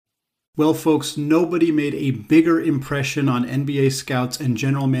Well, folks, nobody made a bigger impression on NBA scouts and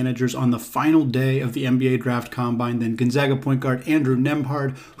general managers on the final day of the NBA Draft Combine than Gonzaga point guard Andrew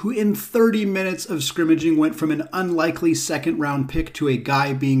Nembhard, who in 30 minutes of scrimmaging went from an unlikely second-round pick to a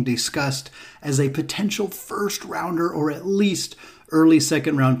guy being discussed as a potential first-rounder or at least early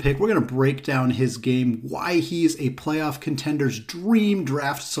second-round pick. We're going to break down his game, why he's a playoff contender's dream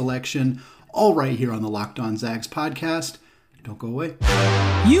draft selection, all right here on the Locked On Zags podcast. Don't go away.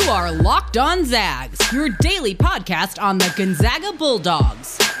 You are Locked On Zags, your daily podcast on the Gonzaga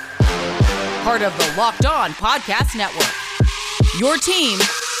Bulldogs. Part of the Locked On Podcast Network. Your team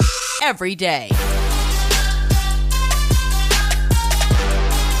every day.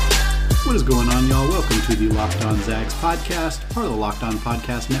 What is going on, y'all? Welcome to the Locked On Zags podcast, part of the Locked On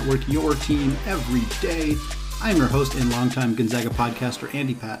Podcast Network, your team every day. I am your host and longtime Gonzaga podcaster,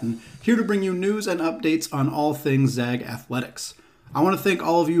 Andy Patton, here to bring you news and updates on all things Zag athletics. I want to thank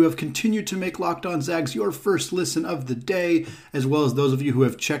all of you who have continued to make Locked On Zags your first listen of the day, as well as those of you who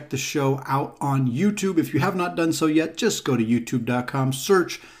have checked the show out on YouTube. If you have not done so yet, just go to youtube.com,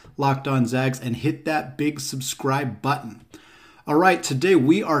 search Locked On Zags, and hit that big subscribe button. All right, today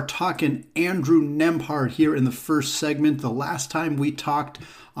we are talking Andrew Nembhard here in the first segment. The last time we talked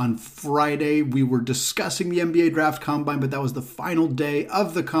on Friday, we were discussing the NBA Draft Combine, but that was the final day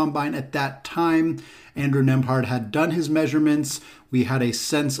of the Combine at that time. Andrew Nembhard had done his measurements. We had a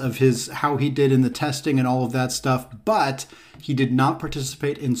sense of how he did in the testing and all of that stuff, but he did not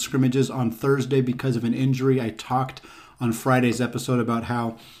participate in scrimmages on Thursday because of an injury. I talked on Friday's episode about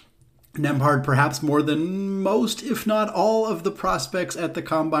how Nembhard, perhaps more than most, if not all, of the prospects at the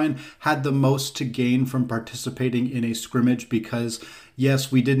Combine, had the most to gain from participating in a scrimmage because,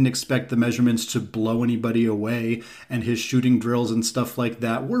 yes, we didn't expect the measurements to blow anybody away, and his shooting drills and stuff like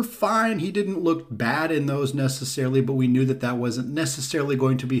that were fine. He didn't look bad in those necessarily, but we knew that wasn't necessarily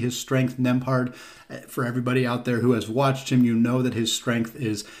going to be his strength. Nembhard, for everybody out there who has watched him, you know that his strength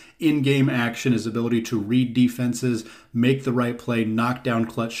is in-game action, his ability to read defenses, make the right play, knock down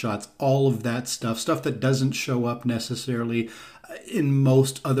clutch shots, all of that stuff that doesn't show up necessarily in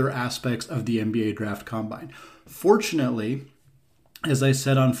most other aspects of the NBA Draft Combine. Fortunately, as I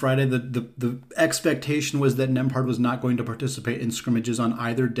said on Friday, the expectation was that Nembhard was not going to participate in scrimmages on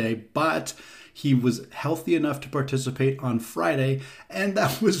either day, but he was healthy enough to participate on Friday, and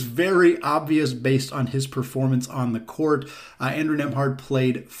that was very obvious based on his performance on the court. Andrew Nembhard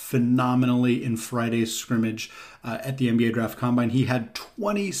played phenomenally in Friday's scrimmage at the NBA Draft Combine. He had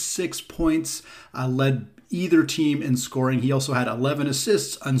 26 points, led either team in scoring. He also had 11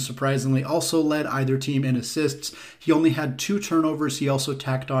 assists, unsurprisingly, also led either team in assists. He only had 2 turnovers. He also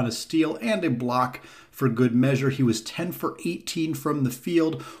tacked on a steal and a block for good measure. He was 10 for 18 from the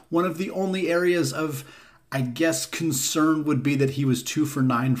field. One of the only areas of, I guess, concern would be that he was 2 for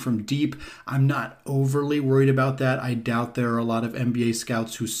 9 from deep. I'm not overly worried about that. I doubt there are a lot of NBA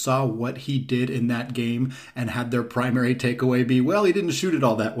scouts who saw what he did in that game and had their primary takeaway be, well, he didn't shoot it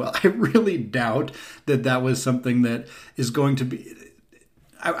all that well. I really doubt that was something that is going to be,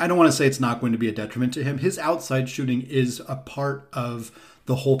 I don't want to say it's not going to be a detriment to him. His outside shooting is a part of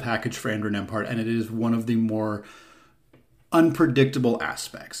the whole package for Andrew Nembhard, and it is one of the more unpredictable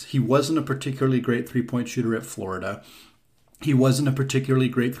aspects. He wasn't a particularly great three-point shooter at Florida. He wasn't a particularly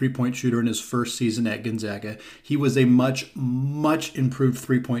great three-point shooter in his first season at Gonzaga. He was a much, much improved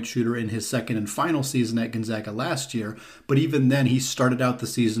three-point shooter in his second and final season at Gonzaga last year, but even then he started out the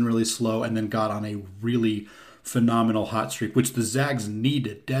season really slow and then got on a really phenomenal hot streak, which the Zags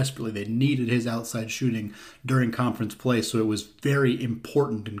needed desperately. They needed his outside shooting during conference play, so it was very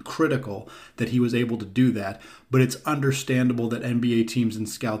important and critical that he was able to do that. But it's understandable that NBA teams and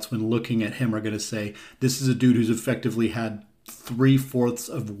scouts, when looking at him, are going to say, this is a dude who's effectively had 3/4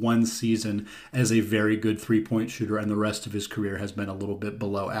 of one season as a very good three-point shooter, and the rest of his career has been a little bit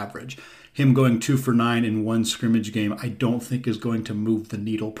below average. Him going 2 for 9 in one scrimmage game, I don't think is going to move the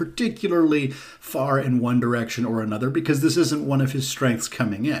needle particularly far in one direction or another, because this isn't one of his strengths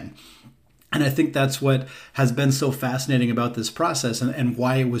coming in. And I think that's what has been so fascinating about this process and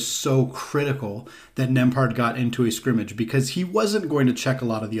why it was so critical that Nembhard got into a scrimmage, because he wasn't going to check a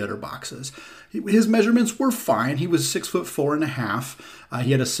lot of the other boxes. His measurements were fine. He was 6'4.5".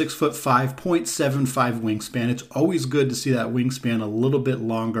 He had a 6'5", 0.75 wingspan. It's always good to see that wingspan a little bit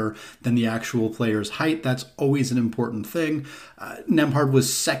longer than the actual player's height. That's always an important thing. Nembhard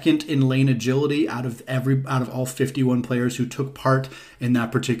was second in lane agility out of all 51 players who took part in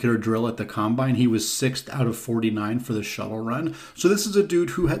that particular drill at the Combine. He was 6th out of 49 for the shuttle run. So this is a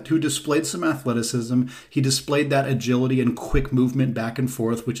dude who displayed some athleticism. He displayed that agility and quick movement back and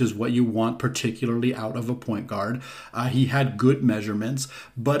forth, which is what you want, particularly particularly out of a point guard. He had good measurements,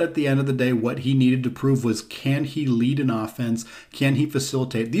 but at the end of the day, what he needed to prove was, can he lead an offense? Can he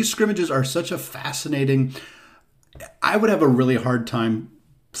facilitate? These scrimmages are such a fascinating... I would have a really hard time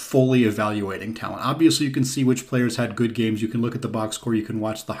fully evaluating talent. Obviously, you can see which players had good games. You can look at the box score. You can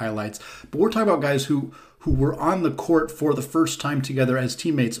watch the highlights. But we're talking about guys who were on the court for the first time together as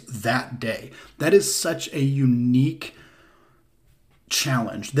teammates that day. That is such a unique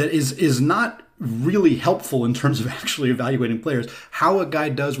challenge that is not really helpful in terms of actually evaluating players. How a guy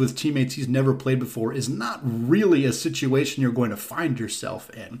does with teammates he's never played before is not really a situation you're going to find yourself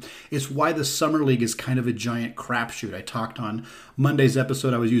in. It's why the Summer League is kind of a giant crapshoot. I talked on Monday's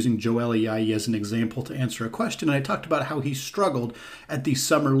episode, I was using Joel Ayayi as an example to answer a question, and I talked about how he struggled at the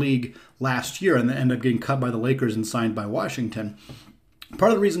Summer League last year and then ended up getting cut by the Lakers and signed by Washington.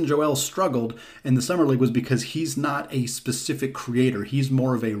 Part of the reason Joel struggled in the Summer League was because he's not a specific creator. He's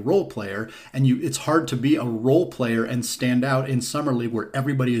more of a role player, and it's hard to be a role player and stand out in Summer League where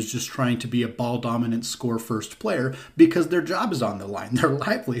everybody is just trying to be a ball-dominant, score-first player because their job is on the line. Their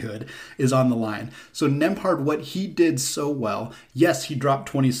livelihood is on the line. So Nembhard, what he did so well, yes, he dropped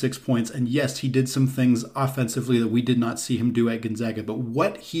 26 points, and yes, he did some things offensively that we did not see him do at Gonzaga, but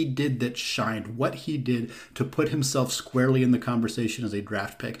what he did that shined, what he did to put himself squarely in the conversation as a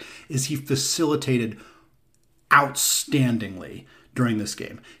draft pick is he facilitated outstandingly during this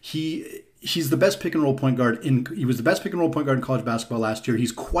game. He's the best pick and roll point guard he was the best pick and roll point guard in college basketball last year.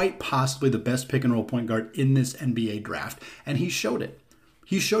 He's quite possibly the best pick and roll point guard in this NBA draft, and he showed it.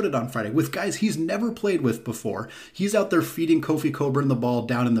 He showed it on Friday with guys he's never played with before. He's out there feeding Kofi Coburn the ball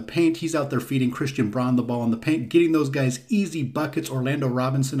down in the paint. He's out there feeding Christian Braun the ball in the paint, getting those guys easy buckets. Orlando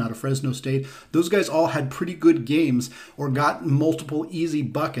Robinson out of Fresno State. Those guys all had pretty good games or got multiple easy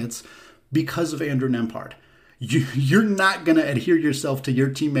buckets because of Andrew Nembhard. You're not going to adhere yourself to your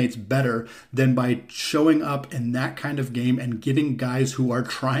teammates better than by showing up in that kind of game and getting guys who are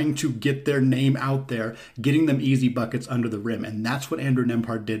trying to get their name out there, getting them easy buckets under the rim. And that's what Andrew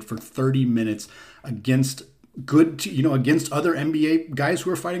Nembhard did for 30 minutes against against other NBA guys who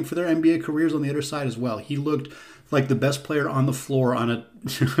are fighting for their NBA careers on the other side as well. He looked like the best player on the floor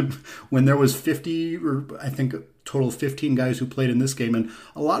when there was 50 or I think a total of 15 guys who played in this game. And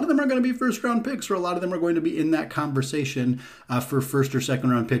a lot of them are going to be first round picks, or a lot of them are going to be in that conversation for first or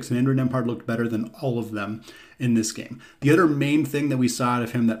second round picks. And Andrew Nembhard looked better than all of them in this game. The other main thing that we saw out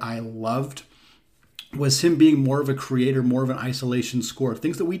of him that I loved was him being more of a creator, more of an isolation scorer.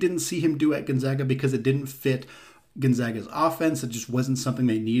 Things that we didn't see him do at Gonzaga because it didn't fit Gonzaga's offense. It just wasn't something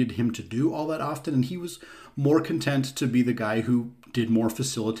they needed him to do all that often. And he was more content to be the guy who did more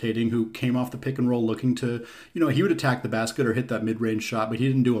facilitating, who came off the pick and roll looking to, he would attack the basket or hit that mid-range shot, but he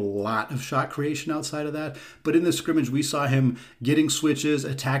didn't do a lot of shot creation outside of that. But in this scrimmage, we saw him getting switches,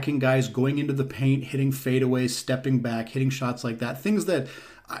 attacking guys, going into the paint, hitting fadeaways, stepping back, hitting shots like that. Things that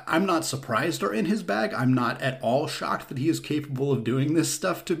I'm not surprised are in his bag. I'm not at all shocked that he is capable of doing this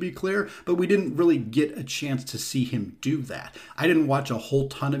stuff, to be clear, but we didn't really get a chance to see him do that. I didn't watch a whole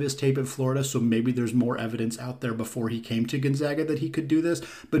ton of his tape at Florida, so maybe there's more evidence out there before he came to Gonzaga that he could do this,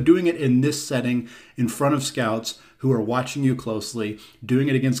 but doing it in this setting, in front of scouts who are watching you closely, doing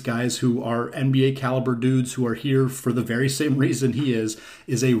it against guys who are NBA caliber dudes who are here for the very same reason he is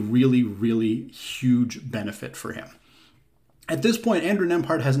a really, really huge benefit for him. At this point, Andrew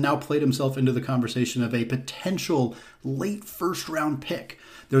Nembhard has now played himself into the conversation of a potential late first-round pick.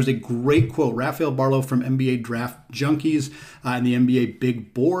 There's a great quote, Rafael Barlow from NBA Draft Junkies and the NBA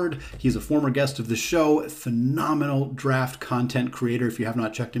Big Board. He's a former guest of the show, phenomenal draft content creator. If you have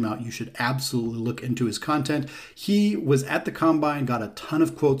not checked him out, you should absolutely look into his content. He was at the Combine, got a ton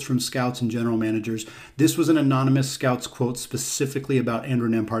of quotes from scouts and general managers. This was an anonymous scouts quote specifically about Andrew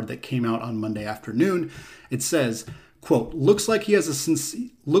Nembhard that came out on Monday afternoon. It says, quote, looks like he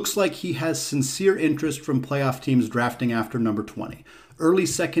has sincere interest from playoff teams drafting after number 20. Early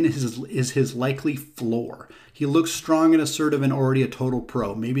second is his likely floor. He looks strong and assertive and already a total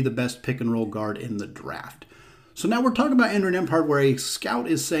pro, maybe the best pick and roll guard in the draft. So now we're talking about Andrew Nembhard, where a scout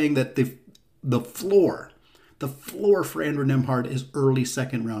is saying that the floor for Andrew Nembhard is early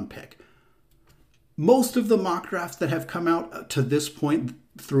second round pick. Most of the mock drafts that have come out to this point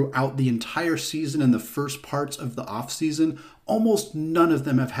throughout the entire season and the first parts of the offseason, almost none of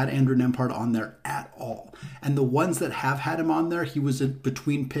them have had Andrew Nembhard on there at all. And the ones that have had him on there, he was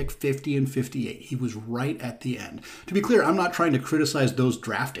between pick 50 and 58. He was right at the end. To be clear, I'm not trying to criticize those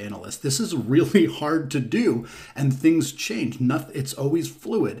draft analysts. This is really hard to do, and things change. It's always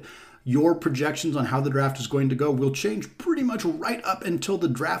fluid. your projections on how the draft is going to go will change pretty much right up until the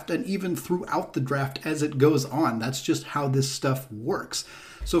draft and even throughout the draft as it goes on. That's just how this stuff works.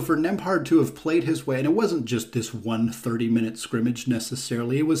 So for Nembhard to have played his way, and it wasn't just this one 30-minute scrimmage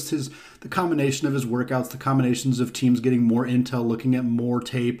necessarily, it was the combination of his workouts, the combinations of teams getting more intel, looking at more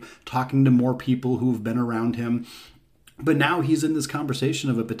tape, talking to more people who have been around him. But now he's in this conversation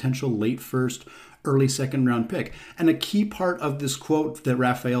of a potential late first, early second round pick. And a key part of this quote that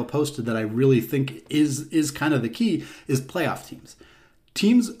Raphael posted that I really think is kind of the key is playoff teams.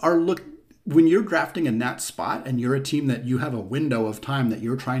 Teams are when you're drafting in that spot and you're a team that you have a window of time that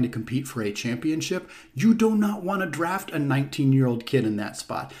you're trying to compete for a championship, you do not want to draft a 19-year-old kid in that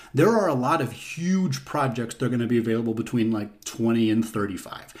spot. There are a lot of huge projects that are going to be available between like 20 and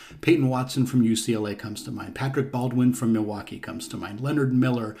 35. Peyton Watson from UCLA comes to mind. Patrick Baldwin from Milwaukee comes to mind. Leonard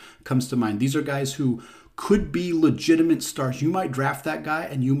Miller comes to mind. These are guys who could be legitimate stars. You might draft that guy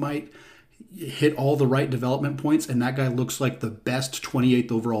and you might hit all the right development points, and that guy looks like the best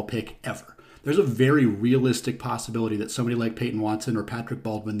 28th overall pick ever. There's a very realistic possibility that somebody like Peyton Watson or Patrick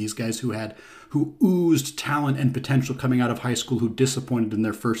Baldwin, these guys who oozed talent and potential coming out of high school, who disappointed in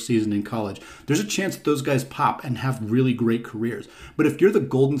their first season in college, there's a chance that those guys pop and have really great careers. But if you're the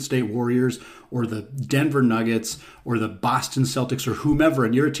Golden State Warriors or the Denver Nuggets or the Boston Celtics or whomever,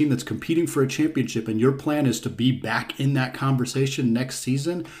 and you're a team that's competing for a championship and your plan is to be back in that conversation next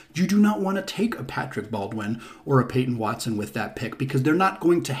season, you do not want to take a Patrick Baldwin or a Peyton Watson with that pick, because they're not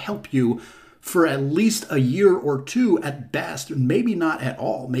going to help you for at least a year or two at best, maybe not at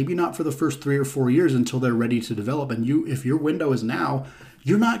all, maybe not for the first 3 or 4 years until they're ready to develop. And if your window is now,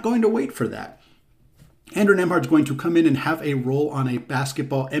 you're not going to wait for that. Andrew Nembhard's going to come in and have a role on a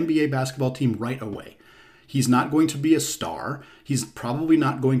NBA basketball team right away. He's not going to be a star. He's probably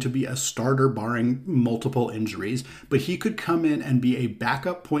not going to be a starter barring multiple injuries, but he could come in and be a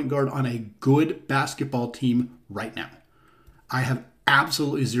backup point guard on a good basketball team right now. I have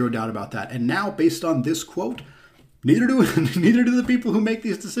absolutely zero doubt about that. And now, based on this quote, neither do the people who make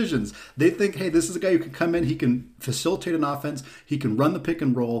these decisions. They think, hey, this is a guy who can come in, he can facilitate an offense, he can run the pick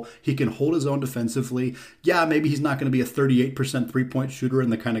and roll, he can hold his own defensively. Yeah, maybe he's not going to be a 38% three-point shooter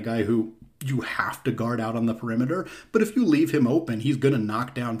and the kind of guy who you have to guard out on the perimeter. But if you leave him open, he's going to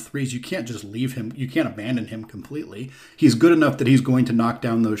knock down threes. You can't just leave him. You can't abandon him completely. He's good enough that he's going to knock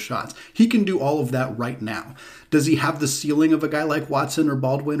down those shots. He can do all of that right now. Does he have the ceiling of a guy like Watson or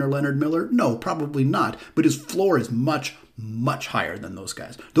Baldwin or Leonard Miller? No, probably not. But his floor is much, much higher than those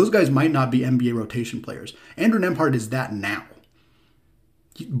guys. Those guys might not be NBA rotation players. Andrew Nembhard is that now.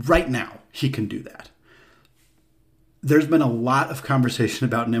 Right now, he can do that. There's been a lot of conversation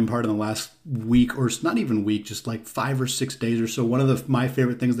about Nembhard in the last week, or not even week, just like 5 or 6 days or so. One of my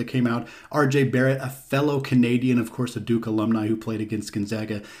favorite things that came out, RJ Barrett, a fellow Canadian, of course, a Duke alumni who played against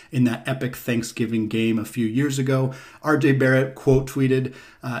Gonzaga in that epic Thanksgiving game a few years ago. RJ Barrett quote tweeted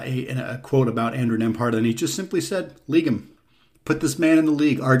a quote about Andrew Nembhard, and he just simply said, league him. Put this man in the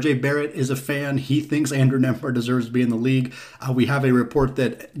league. RJ Barrett is a fan. He thinks Andrew Nembhard deserves to be in the league. We have a report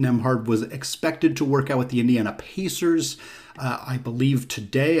that Nembhard was expected to work out with the Indiana Pacers, I believe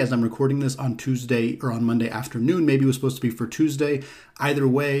today, as I'm recording this on Tuesday or on Monday afternoon. Maybe it was supposed to be for Tuesday. Either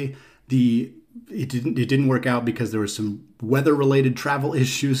way, it didn't work out because there was some weather-related travel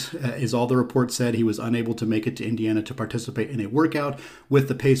issues, is all the report said. He was unable to make it to Indiana to participate in a workout with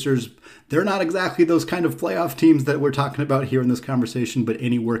the Pacers. They're not exactly those kind of playoff teams that we're talking about here in this conversation, but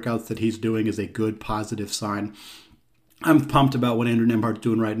any workouts that he's doing is a good, positive sign. I'm pumped about what Andrew Nembhard's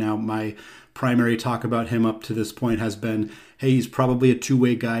doing right now. My primary talk about him up to this point has been, hey, he's probably a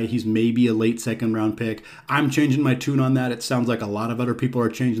two-way guy. He's maybe a late second-round pick. I'm changing my tune on that. It sounds like a lot of other people are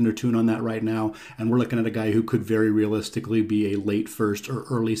changing their tune on that right now, and we're looking at a guy who could very realistically be a late first or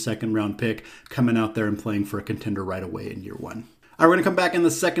early second-round pick coming out there and playing for a contender right away in year one. All right, we're going to come back in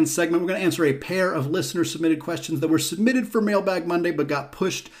the second segment. We're going to answer a pair of listener-submitted questions that were submitted for Mailbag Monday but got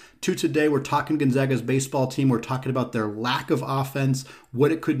pushed to today. We're talking Gonzaga's baseball team. We're talking about their lack of offense,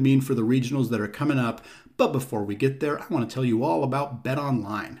 what it could mean for the regionals that are coming up. But before we get there, I want to tell you all about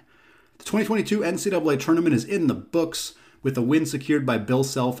BetOnline. The 2022 NCAA tournament is in the books, with a win secured by Bill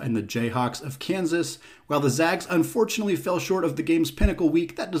Self and the Jayhawks of Kansas. While the Zags unfortunately fell short of the game's pinnacle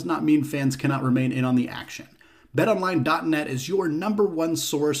week, that does not mean fans cannot remain in on the action. BetOnline.net is your number one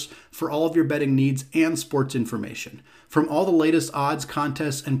source for all of your betting needs and sports information. From all the latest odds,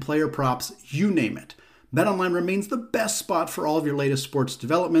 contests, and player props, you name it. BetOnline remains the best spot for all of your latest sports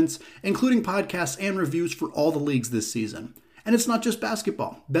developments, including podcasts and reviews for all the leagues this season. And it's not just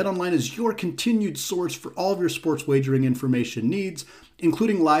basketball. BetOnline is your continued source for all of your sports wagering information needs,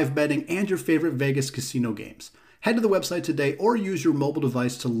 including live betting and your favorite Vegas casino games. Head to the website today or use your mobile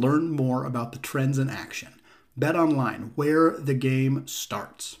device to learn more about the trends in action. Bet Online, where the game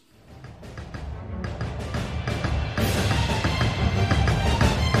starts.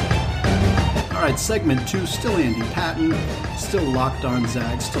 All right, segment 2, still Andy Patton, still Locked On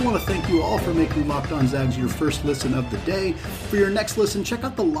Zags. Still want to thank you all for making Locked On Zags your first listen of the day. For your next listen, check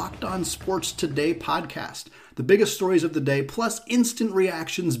out the Locked On Sports Today podcast. The biggest stories of the day, plus instant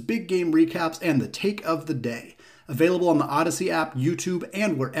reactions, big game recaps, and the take of the day. Available on the Odyssey app, YouTube,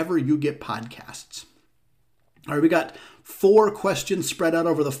 and wherever you get podcasts. All right, we got 4 questions spread out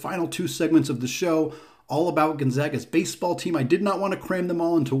over the final 2 segments of the show, all about Gonzaga's baseball team. I did not want to cram them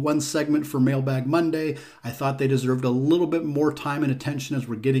all into one segment for Mailbag Monday. I thought they deserved a little bit more time and attention as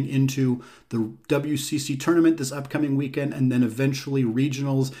we're getting into the WCC tournament this upcoming weekend, and then eventually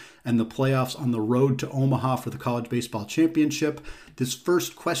regionals and the playoffs on the road to Omaha for the College Baseball Championship. This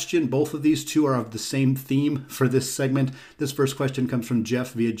first question, both of these two are of the same theme for this segment. This first question comes from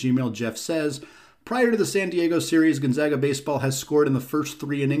Jeff via Gmail. Jeff says, prior to the San Diego series, Gonzaga baseball has scored in the first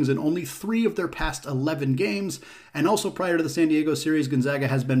 3 innings in only 3 of their past 11 games. And also prior to the San Diego series, Gonzaga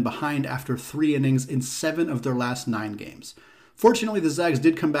has been behind after 3 innings in 7 of their last 9 games. Fortunately, the Zags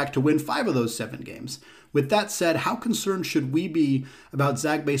did come back to win 5 of those 7 games. With that said, how concerned should we be about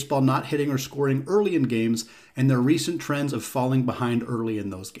Zag baseball not hitting or scoring early in games and their recent trends of falling behind early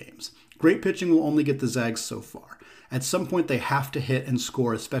in those games? Great pitching will only get the Zags so far. At some point, they have to hit and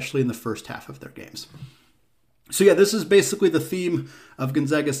score, especially in the first half of their games. So yeah, this is basically the theme of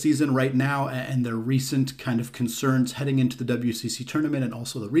Gonzaga's season right now and their recent kind of concerns heading into the WCC tournament and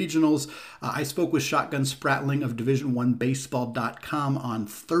also the regionals. I spoke with Shotgun Spratling of Division1Baseball.com on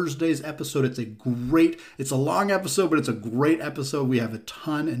Thursday's episode. It's a long episode, but it's a great episode. We have a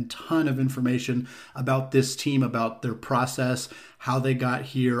ton of information about this team, about their process, how they got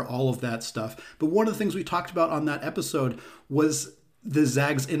here, all of that stuff. But one of the things we talked about on that episode was the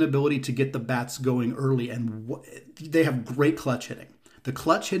Zags' inability to get the bats going early, and they have great clutch hitting. The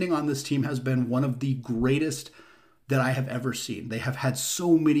clutch hitting on this team has been one of the greatest that I have ever seen. They have had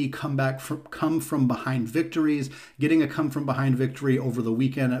so many come from behind victories. Getting a come from behind victory over the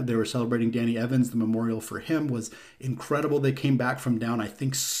weekend, they were celebrating Danny Evans. The memorial for him was incredible. They came back from down, I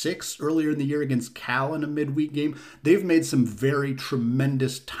think, 6 earlier in the year against Cal in a midweek game. They've made some very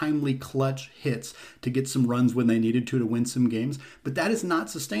tremendous, timely clutch hits to get some runs when they needed to win some games. But that is not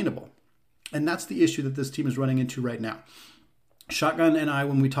sustainable. And that's the issue that this team is running into right now. Shotgun and I,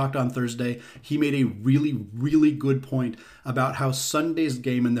 when we talked on Thursday, he made a really, really good point about how Sunday's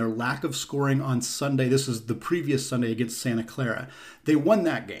game and their lack of scoring on Sunday, this is the previous Sunday against Santa Clara, they won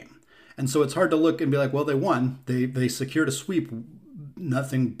that game. And so it's hard to look and be like, well, they won. They secured a sweep.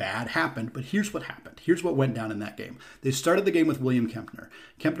 Nothing bad happened. But here's what happened. Here's what went down in that game. They started the game with William Kempner.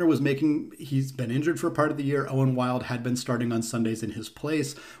 He's been injured for a part of the year. Owen Wild had been starting on Sundays in his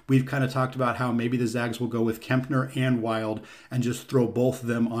place. We've kind of talked about how maybe the Zags will go with Kempner and Wild and just throw both of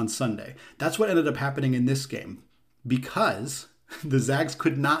them on Sunday. That's what ended up happening in this game because the Zags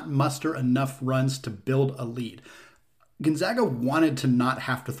could not muster enough runs to build a lead. Gonzaga wanted to not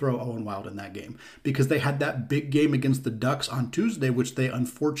have to throw Owen Wild in that game because they had that big game against the Ducks on Tuesday, which they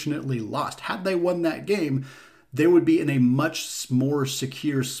unfortunately lost. Had they won that game, they would be in a much more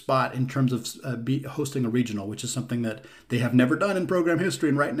secure spot in terms of hosting a regional, which is something that they have never done in program history.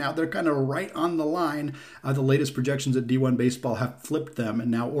 And right now, they're kind of right on the line. The latest projections at D1 Baseball have flipped them,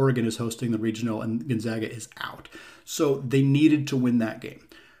 and now Oregon is hosting the regional, and Gonzaga is out. So they needed to win that game.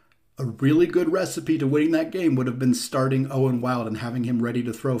 A really good recipe to winning that game would have been starting Owen Wild and having him ready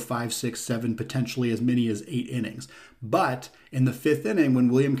to throw 5, 6, 7, potentially as many as 8 innings. But in the 5th inning, when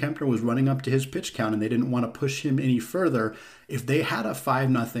William Kempner was running up to his pitch count and they didn't want to push him any further, if they had a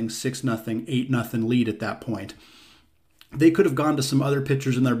 5-0, 6-0, 8-0 lead at that point, they could have gone to some other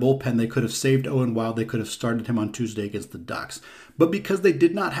pitchers in their bullpen. They could have saved Owen Wild. They could have started him on Tuesday against the Ducks. But because they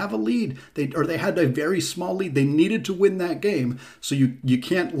did not have a lead, they had a very small lead, they needed to win that game. So you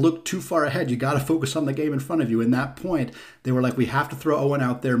can't look too far ahead. You got to focus on the game in front of you. In that point, they were like, we have to throw Owen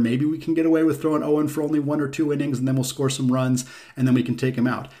out there. Maybe we can get away with throwing Owen for only 1 or 2 innings, and then we'll score some runs, and then we can take him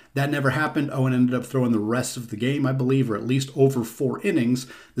out. That never happened. Owen ended up throwing the rest of the game, I believe, or at least over 4 innings.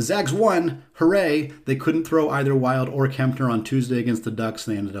 The Zags won. Hooray. They couldn't throw either Wild or Kempner on Tuesday against the Ducks.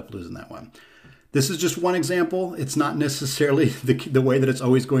 They ended up losing that one. This is just one example. It's not necessarily the way that it's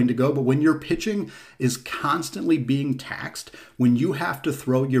always going to go, but when your pitching is constantly being taxed, when you have to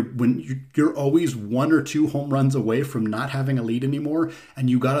throw when you're always 1 or 2 home runs away from not having a lead anymore, and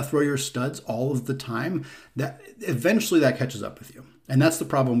you got to throw your studs all of the time, that eventually that catches up with you. And that's the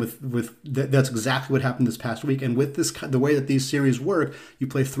problem that's exactly what happened this past week. And with the way that these series work, you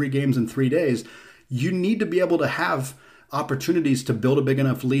play 3 games in 3 days. you need to be able to have opportunities to build a big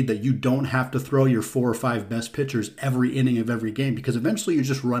enough lead that you don't have to throw your 4 or 5 best pitchers every inning of every game, because eventually you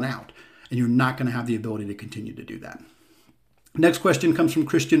just run out and you're not going to have the ability to continue to do that. Next question comes from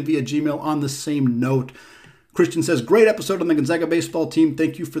Christian via Gmail on the same note. Christian says, great episode on the Gonzaga baseball team.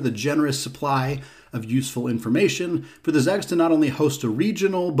 Thank you for the generous supply of useful information. For the Zags to not only host a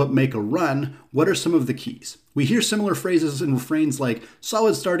regional, but make a run, what are some of the keys? We hear similar phrases and refrains like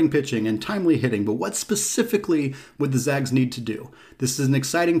solid starting pitching and timely hitting, but what specifically would the Zags need to do? This is an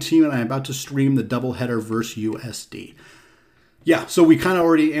exciting team, and I'm about to stream the doubleheader versus USD. Yeah, so we kind of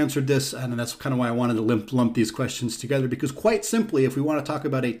already answered this, and that's kind of why I wanted to lump these questions together, because quite simply, if we want to talk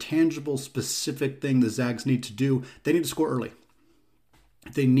about a tangible, specific thing the Zags need to do, they need to score early.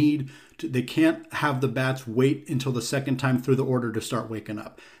 They can't have the bats wait until the second time through the order to start waking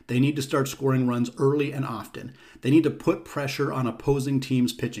up. They need to start scoring runs early and often. They need to put pressure on opposing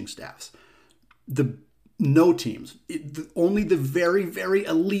teams' pitching staffs. Only the very, very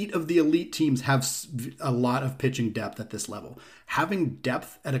elite of the elite teams have a lot of pitching depth at this level. Having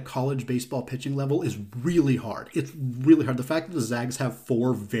depth at a college baseball pitching level is really hard. It's really hard. The fact that the Zags have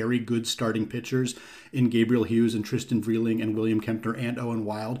 4 very good starting pitchers in Gabriel Hughes and Tristan Vreeling and William Kempner and Owen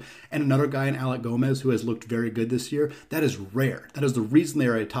Wild, and another guy in Alec Gomez who has looked very good this year, that is rare. That is the reason they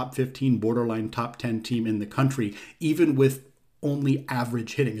are a top 15, borderline top 10 team in the country, even with only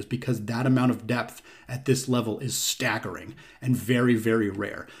average hitting, is because that amount of depth at this level is staggering and very, very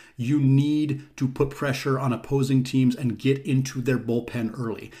rare. You need to put pressure on opposing teams and get into their bullpen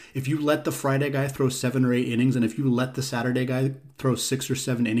early. If you let the Friday guy throw 7 or 8 innings, and if you let the Saturday guy throw 6 or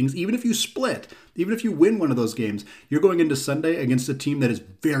 7 innings, even if you split, even if you win one of those games, you're going into Sunday against a team that is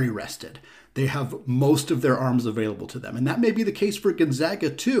very rested. They have most of their arms available to them. And that may be the case for Gonzaga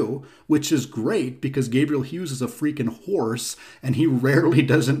too, which is great because Gabriel Hughes is a freaking horse and he rarely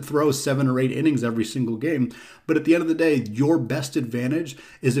doesn't throw 7 or 8 innings every single game. But at the end of the day, your best advantage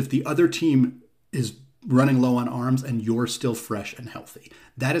is if the other team is running low on arms and you're still fresh and healthy.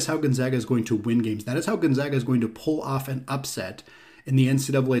 That is how Gonzaga is going to win games. That is how Gonzaga is going to pull off an upset in the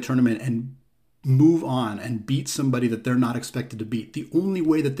NCAA tournament and move on and beat somebody that they're not expected to beat. The only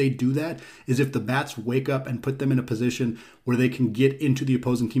way that they do that is if the bats wake up and put them in a position where they can get into the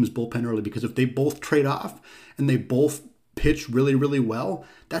opposing team's bullpen early. Because if they both trade off and they both pitch really, really well,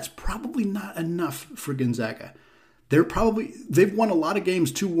 that's probably not enough for Gonzaga. They've won a lot of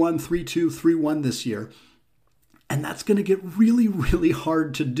games 2-1, 3-2, 3-1 this year. And that's going to get really, really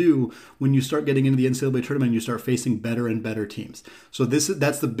hard to do when you start getting into the NCAA tournament and you start facing better and better teams. So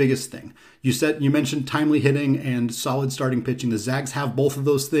that's the biggest thing. You mentioned timely hitting and solid starting pitching. The Zags have both of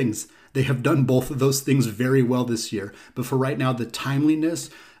those things. They have done both of those things very well this year. But for right now, the timeliness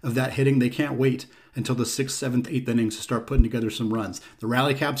of that hitting, they can't wait until the 6th, 7th, 8th innings to start putting together some runs. The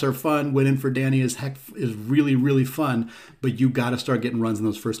rally caps are fun. Winning for Danny is really, really fun. But you got to start getting runs in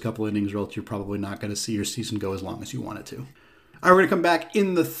those first couple innings, or else you're probably not going to see your season go as long as you want it to. All right, we're going to come back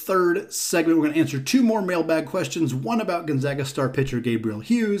in the third segment. We're going to answer 2 more mailbag questions, one about Gonzaga star pitcher Gabriel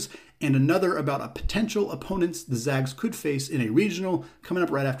Hughes, and another about a potential opponents the Zags could face in a regional, coming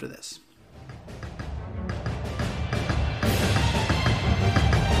up right after this.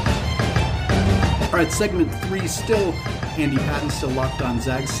 All right, segment 3, still Andy Patton, still Locked On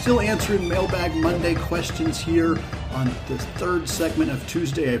Zags, still answering Mailbag Monday questions here on the third segment of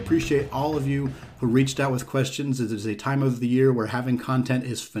Tuesday. I appreciate all of you who reached out with questions. It is a time of the year where having content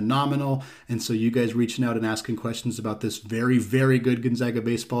is phenomenal, and so you guys reaching out and asking questions about this very, very good Gonzaga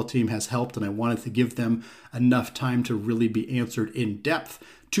baseball team has helped, and I wanted to give them enough time to really be answered in depth.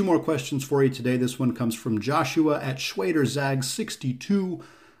 2 more questions for you today. This one comes from Joshua at SchwaderZags62.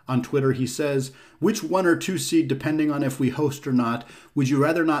 On Twitter, he says, which 1 or 2 seed, depending on if we host or not, would you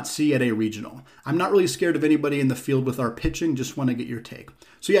rather not see at a regional? I'm not really scared of anybody in the field with our pitching, just want to get your take.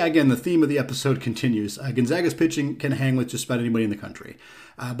 So yeah, again, the theme of the episode continues. Gonzaga's pitching can hang with just about anybody in the country.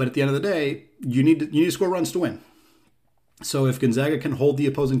 But at the end of the day, you need to score runs to win. So if Gonzaga can hold the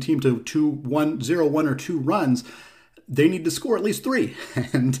opposing team to 0-1 or 2 runs, they need to score at least 3.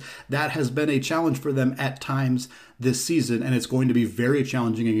 And that has been a challenge for them at times this season, and it's going to be very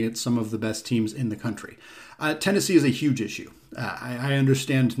challenging against some of the best teams in the country. Tennessee is a huge issue. I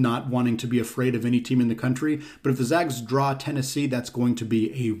understand not wanting to be afraid of any team in the country, but if the Zags draw Tennessee, that's going to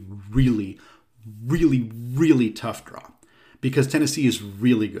be a really, really, really tough draw because Tennessee is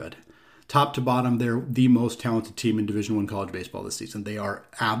really good. Top to bottom, they're the most talented team in Division I college baseball this season. They are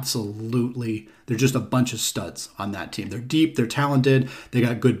they're just a bunch of studs on that team. They're deep, they're talented, they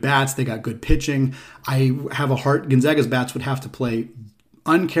got good bats, they got good pitching. Gonzaga's bats would have to play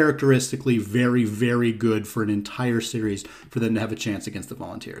uncharacteristically very, very good for an entire series for them to have a chance against the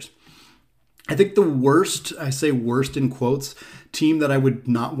Volunteers. I think the worst, I say worst in quotes, team that I would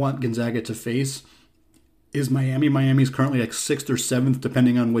not want Gonzaga to face is Miami. Miami's currently like 6th or 7th,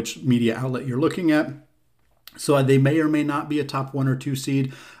 depending on which media outlet you're looking at. So they may or may not be a top 1 or 2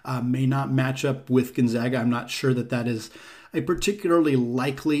 seed, may not match up with Gonzaga. I'm not sure that that is a particularly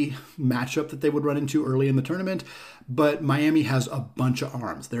likely matchup that they would run into early in the tournament, but Miami has a bunch of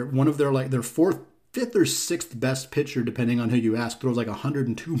arms. They're one of their fourth, fifth, or sixth best pitcher, depending on who you ask, throws like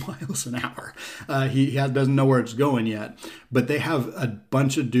 102 miles an hour. He doesn't know where it's going yet, but they have a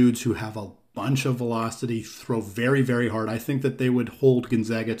bunch of dudes who have a bunch of velocity, throw very, very hard. I think that they would hold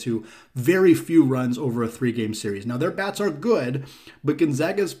Gonzaga to very few runs over a 3-game series. Now, their bats are good, but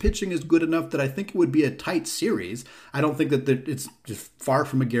Gonzaga's pitching is good enough that I think it would be a tight series. I don't think that it's just far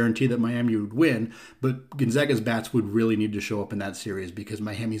from a guarantee that Miami would win, but Gonzaga's bats would really need to show up in that series because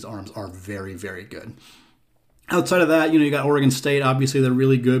Miami's arms are very, very good. Outside of that, you got Oregon State. Obviously, they're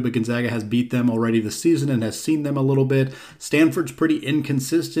really good, but Gonzaga has beat them already this season and has seen them a little bit. Stanford's pretty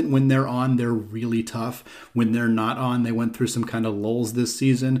inconsistent. When they're on, they're really tough. When they're not on, they went through some kind of lulls this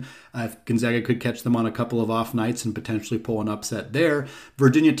season. Gonzaga could catch them on a couple of off nights and potentially pull an upset there.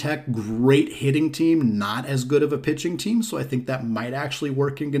 Virginia Tech, great hitting team, not as good of a pitching team, so I think that might actually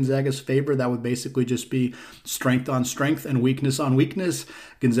work in Gonzaga's favor. That would basically just be strength on strength and weakness on weakness.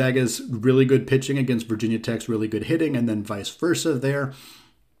 Gonzaga's really good pitching against Virginia Tech's really good hitting, and then vice versa there.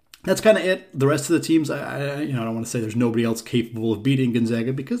 That's kind of it. The rest of the teams, I don't want to say there's nobody else capable of beating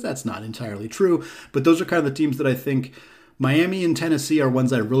Gonzaga because that's not entirely true, but those are kind of the teams that I think. Miami and Tennessee are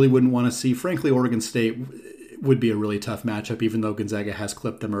ones I really wouldn't want to see. Frankly, Oregon State would be a really tough matchup, even though Gonzaga has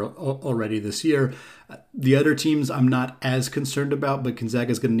clipped them already this year. The other teams I'm not as concerned about, but Gonzaga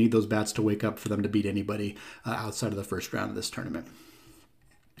is going to need those bats to wake up for them to beat anybody outside of the first round of this tournament.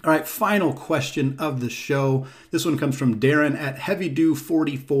 All right, final question of the show. This one comes from Darren at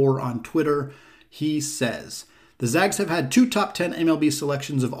HeavyDew44 on Twitter. He says, the Zags have had 2 top 10 MLB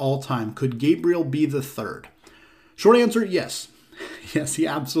selections of all time. Could Gabriel be the third? Short answer, yes. Yes, he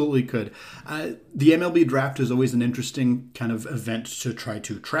absolutely could. The MLB draft is always an interesting kind of event to try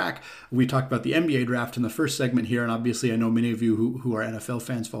to track. We talked about the NBA draft in the first segment here, and obviously I know many of you who are NFL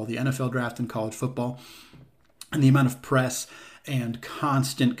fans follow the NFL draft and college football. And the amount of press and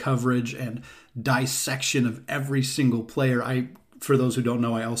constant coverage and dissection of every single player. For those who don't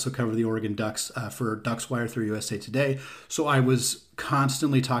know, I also cover the Oregon Ducks for Ducks Wire through USA Today. So I was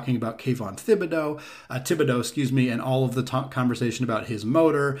constantly talking about Kayvon Thibodeau, and all of the conversation about his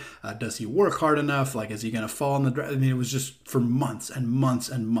motor. Does he work hard enough? Is he going to fall in the draft? I mean, it was just for months and months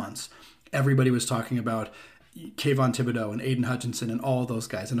and months. Everybody was talking about Kayvon Thibodeau and Aiden Hutchinson and all those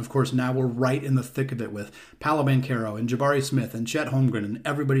guys. And of course, now we're right in the thick of it with Paolo Banchero and Jabari Smith and Chet Holmgren and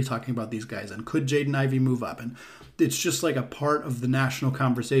everybody talking about these guys. And could Jaden Ivey move up? And it's just like a part of the national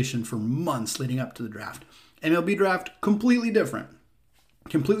conversation for months leading up to the draft. MLB draft, completely different.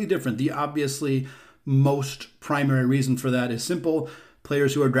 Completely different. The obviously most primary reason for that is simple.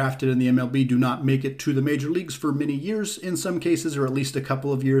 Players who are drafted in the MLB do not make it to the major leagues for many years in some cases, or at least a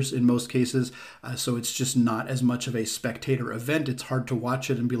couple of years in most cases. So it's just not as much of a spectator event. It's hard to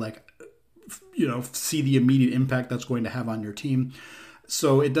watch it and be like, see the immediate impact that's going to have on your team.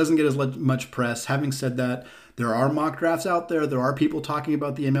 So it doesn't get as much press. Having said that, there are mock drafts out there. There are people talking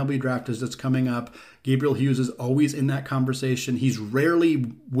about the MLB draft as it's coming up. Gabriel Hughes is always in that conversation. He's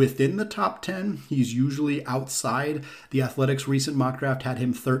rarely within the top 10. He's usually outside. The Athletics' recent mock draft had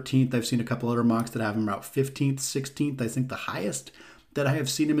him 13th. I've seen a couple other mocks that have him about 15th, 16th. I think the highest that I have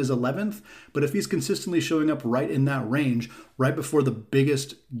seen him is 11th. But if he's consistently showing up right in that range, right before the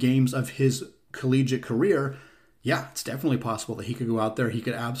biggest games of his collegiate career, yeah, it's definitely possible that he could go out there. He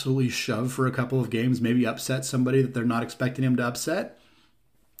could absolutely shove for a couple of games, maybe upset somebody that they're not expecting him to upset.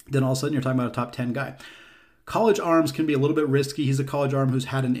 Then all of a sudden you're talking about a top 10 guy. College arms can be a little bit risky. He's a college arm who's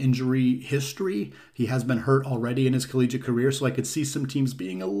had an injury history. He has been hurt already in his collegiate career, so I could see some teams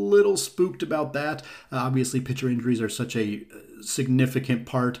being a little spooked about that. Obviously, pitcher injuries are such a significant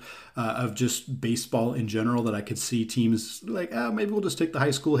part of just baseball in general that I could see teams like, maybe we'll just take the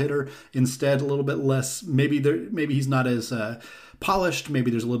high school hitter instead, a little bit less. Maybe he's not as polished.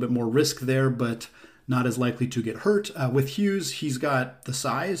 Maybe there's a little bit more risk there, but not as likely to get hurt. With Hughes, he's got the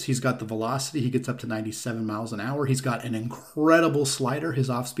size, he's got the velocity, he gets up to 97 miles an hour. He's got an incredible slider. His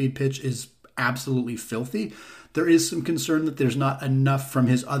off-speed pitch is absolutely filthy. There is some concern that there's not enough from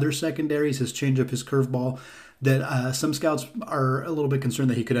his other secondaries, his changeup, his curveball, that some scouts are a little bit concerned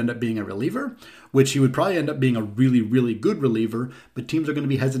that he could end up being a reliever, which he would probably end up being a really, really good reliever, but teams are going to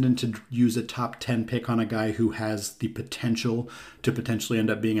be hesitant to use a top 10 pick on a guy who has the potential to potentially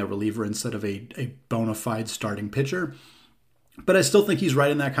end up being a reliever instead of a bona fide starting pitcher. But I still think he's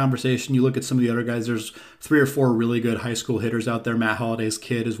right in that conversation. You look at some of the other guys, there's 3 or 4 really good high school hitters out there. Matt Holliday's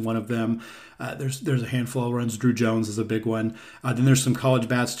kid is one of them. There's a handful of runs. Drew Jones is a big one. Then there's some college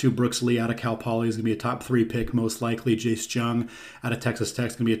bats too. Brooks Lee out of Cal Poly is going to be a top 3 pick most likely. Jace Jung out of Texas Tech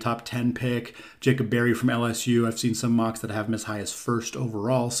is going to be a top 10 pick. Jacob Berry from LSU. I've seen some mocks that have him as high as first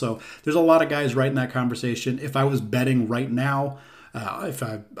overall. So there's a lot of guys right in that conversation. If I was betting right now,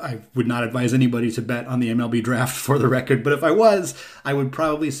 I would not advise anybody to bet on the MLB draft for the record, but if I was, I would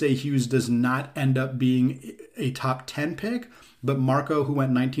probably say Hughes does not end up being a top 10 pick, but Marco, who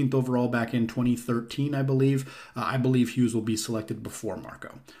went 19th overall back in 2013, I believe Hughes will be selected before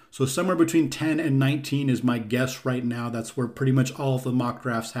Marco. So somewhere between 10 and 19 is my guess right now. That's where pretty much all of the mock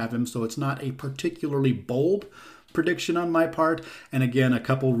drafts have him, so it's not a particularly bold prediction on my part. And again, a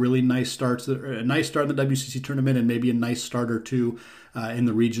couple really nice starts. A nice start in the WCC tournament and maybe a nice start or two in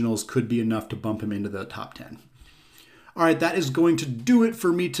the regionals could be enough to bump him into the top 10. All right, that is going to do it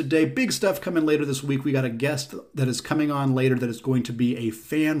for me today. Big stuff coming later this week. We got a guest that is coming on later that is going to be a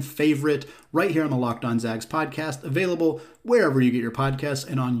fan favorite right here on the Locked On Zags podcast, available wherever you get your podcasts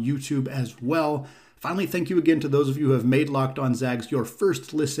and on YouTube as well. Finally, thank you again to those of you who have made Locked On Zags your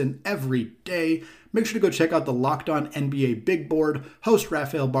first listen every day. Make sure to go check out the Locked On NBA Big Board. Host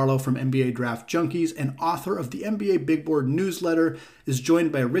Rafael Barlow from NBA Draft Junkies and author of the NBA Big Board newsletter is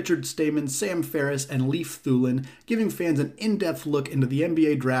joined by Richard Stamen, Sam Ferris, and Leif Thulin, giving fans an in-depth look into the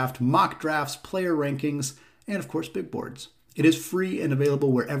NBA draft, mock drafts, player rankings, and of course, big boards. It is free and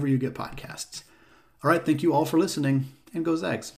available wherever you get podcasts. All right, thank you all for listening, and go Zags.